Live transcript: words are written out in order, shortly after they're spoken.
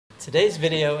Today's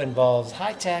video involves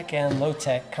high-tech and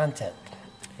low-tech content.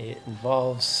 It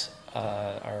involves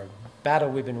our battle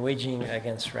we've been waging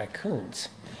against raccoons.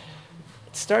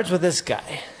 It starts with this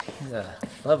guy. He's a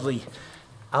lovely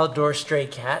outdoor stray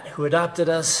cat who adopted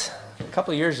us a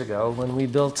couple years ago when we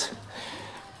built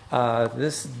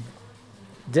this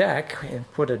deck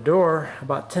and put a door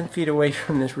about 10 feet away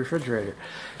from this refrigerator.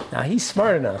 Now he's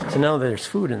smart enough to know there's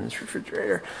food in this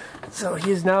refrigerator, so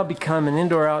he has now become an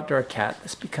indoor-outdoor cat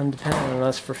that's become dependent on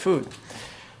us for food.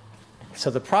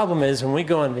 So the problem is when we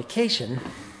go on vacation,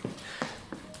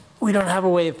 we don't have a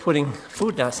way of putting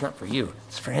food. Now it's not for you,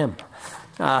 it's for him.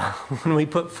 When we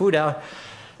put food out,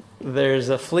 there's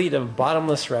a fleet of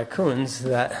bottomless raccoons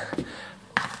that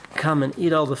come and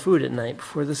eat all the food at night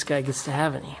before this guy gets to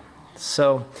have any.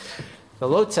 So the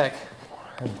low-tech,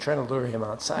 I'm trying to lure him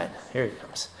outside. Here he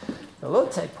comes. The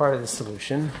low-tech part of the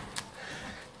solution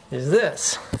is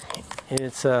this.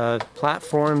 It's a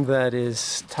platform that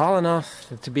is tall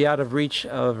enough to be out of reach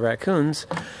of raccoons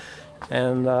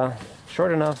and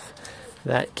short enough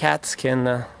that cats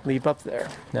can leap up there.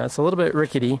 Now it's a little bit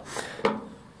rickety,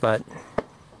 but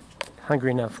hungry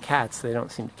enough cats, they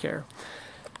don't seem to care.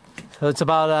 So it's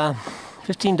about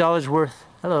 $15 worth.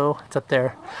 Hello, it's up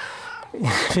there.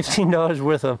 $15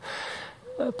 worth of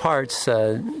parts,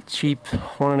 cheap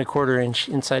 1 1/4 inch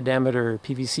inside diameter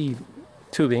PVC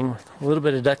tubing with a little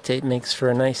bit of duct tape makes for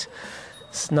a nice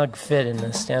snug fit in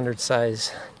the standard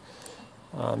size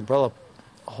umbrella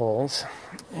holes,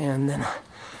 and then a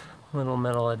little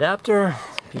metal adapter,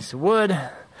 piece of wood,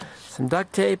 some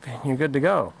duct tape, and you're good to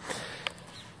go.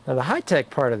 Now the high-tech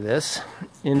part of this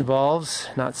involves,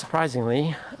 not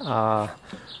surprisingly,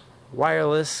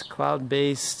 wireless,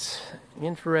 cloud-based,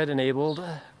 infrared-enabled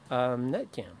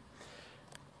net cam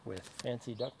with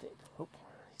fancy duct tape. Oh,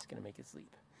 he's going to make his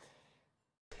leap.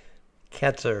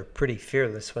 Cats are pretty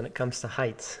fearless when it comes to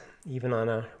heights, even on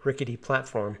a rickety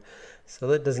platform, so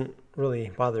that doesn't really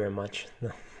bother him much.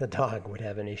 The dog would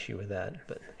have an issue with that,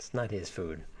 but it's not his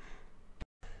food.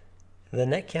 The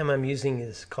net cam I'm using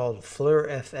is called Flir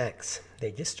FX.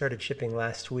 They just started shipping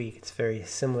last week. It's very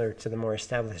similar to the more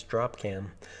established drop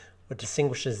cam. What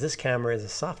distinguishes this camera is a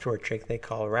software trick they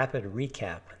call Rapid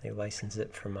Recap. They license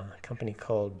it from a company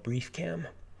called BriefCam.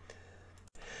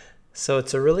 So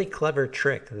it's a really clever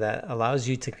trick that allows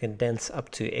you to condense up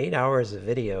to 8 hours of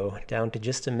video down to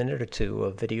just a minute or two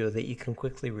of video that you can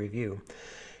quickly review.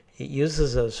 It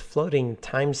uses those floating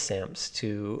timestamps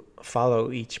to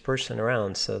follow each person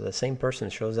around, so the same person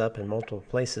shows up in multiple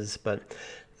places, but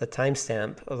the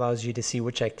timestamp allows you to see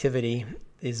which activity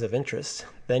is of interest.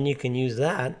 Then you can use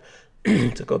that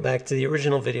to go back to the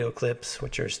original video clips,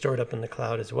 which are stored up in the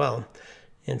cloud as well,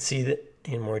 and see that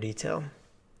in more detail.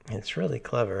 It's really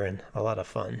clever and a lot of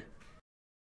fun.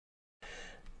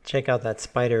 Check out that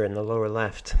spider in the lower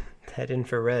left. That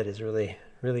infrared is really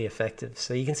effective.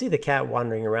 So you can see the cat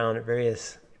wandering around at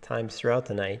various times throughout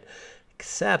the night,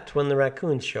 except when the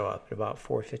raccoons show up at about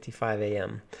 4:55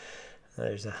 a.m.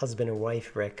 There's a husband and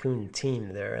wife raccoon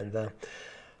team there, and the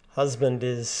husband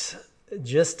is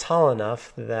just tall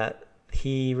enough that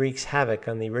he wreaks havoc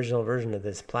on the original version of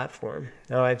this platform.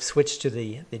 Now I've switched to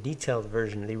the detailed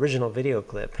version, the original video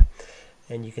clip,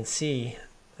 and you can see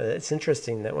it's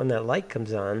interesting that when that light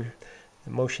comes on,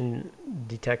 the motion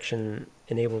detection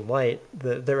enabled light,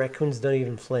 the raccoons don't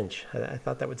even flinch. I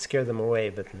thought that would scare them away,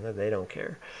 but they don't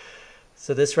care.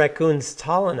 So this raccoon's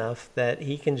tall enough that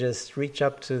he can just reach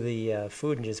up to the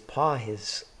food and just paw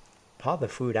the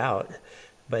food out.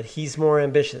 But he's more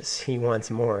ambitious. He wants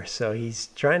more. So he's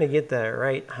trying to get that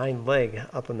right hind leg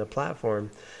up on the platform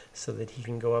so that he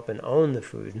can go up and own the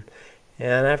food.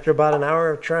 And after about an hour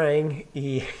of trying,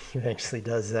 he eventually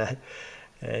does that.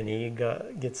 And he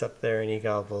gets up there and he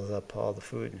gobbles up all the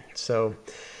food. So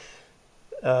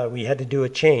we had to do a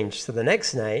change. So the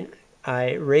next night,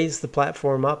 I raised the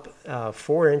platform up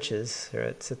 4 inches.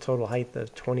 It's a total height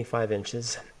of 25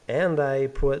 inches. And I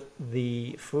put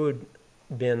the food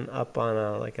bin up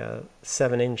on like a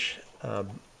 7-inch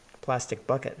plastic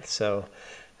bucket. So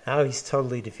now he's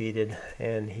totally defeated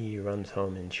and he runs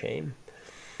home in shame.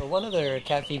 Well, one other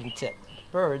cat feeding tip.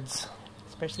 Birds,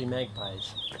 especially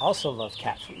magpies, also love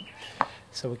cat food.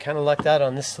 So we kind of lucked out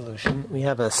on this solution. We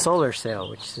have a solar sail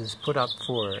which is put up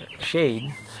for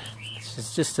shade.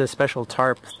 It's just a special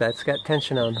tarp that's got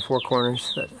tension on the 4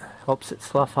 corners that helps it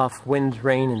slough off wind,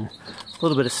 rain, and a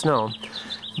little bit of snow.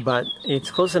 But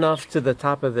it's close enough to the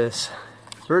top of this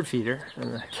bird feeder,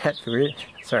 cat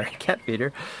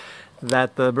feeder,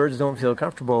 that the birds don't feel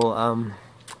comfortable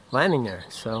landing there.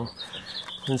 So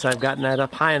since I've gotten that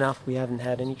up high enough, we haven't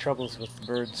had any troubles with the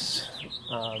birds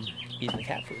eating the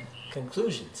cat food.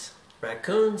 Conclusions.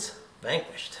 Raccoons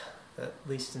vanquished. at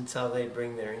least until they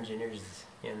bring their engineers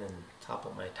in and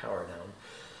topple my tower down.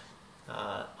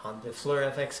 On the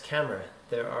Flir FX camera,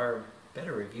 there are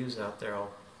better reviews out there.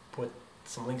 I'll put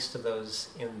some links to those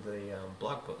in the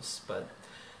blog posts, but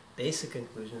basic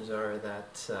conclusions are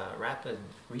that rapid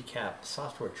recap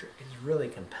software trick is really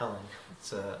compelling.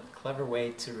 It's a clever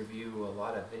way to review a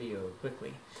lot of video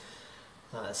quickly.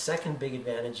 Second big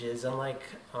advantage is, unlike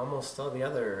almost all the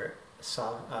other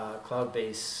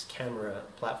cloud-based camera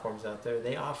platforms out there,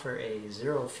 they offer a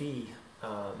zero-fee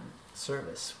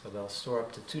service where they'll store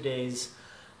up to 2 days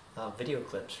video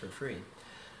clips for free.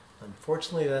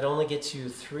 Unfortunately, that only gets you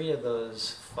 3 of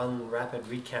those fun rapid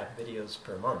recap videos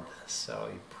per month. So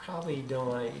you probably don't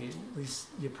want to, at least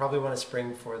you probably want to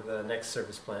spring for the next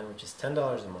service plan, which is $10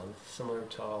 a month, similar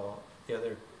to all the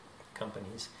other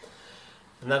companies.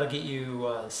 And that'll get you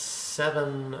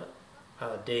 7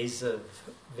 days of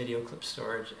video clip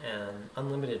storage and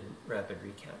unlimited rapid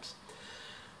recaps.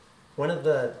 One of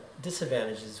the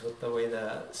disadvantages with the way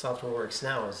the software works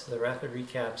now is the rapid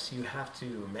recaps you have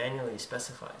to manually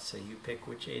specify. So you pick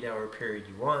which 8-hour period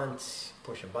you want,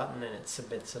 push a button, and it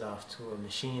submits it off to a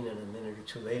machine, and a minute or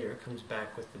 2 later it comes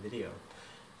back with the video.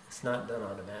 It's not done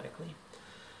automatically.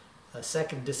 A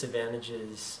second disadvantage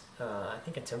is, I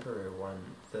think a temporary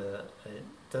one, it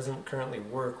doesn't currently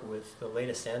work with the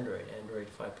latest Android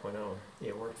 5.0.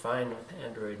 It worked fine with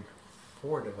Android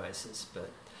 4 devices,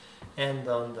 and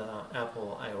on the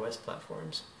Apple iOS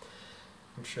platforms.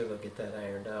 I'm sure they'll get that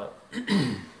ironed out.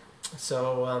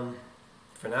 So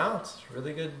for now, it's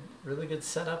really good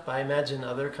setup. I imagine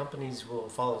other companies will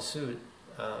follow suit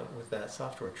with that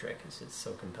software trick, as it's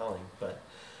so compelling. But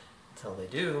until they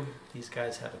do, these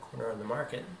guys have a corner on the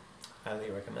market.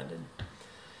 Highly recommended.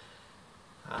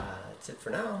 That's it for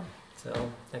now.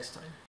 Till next time.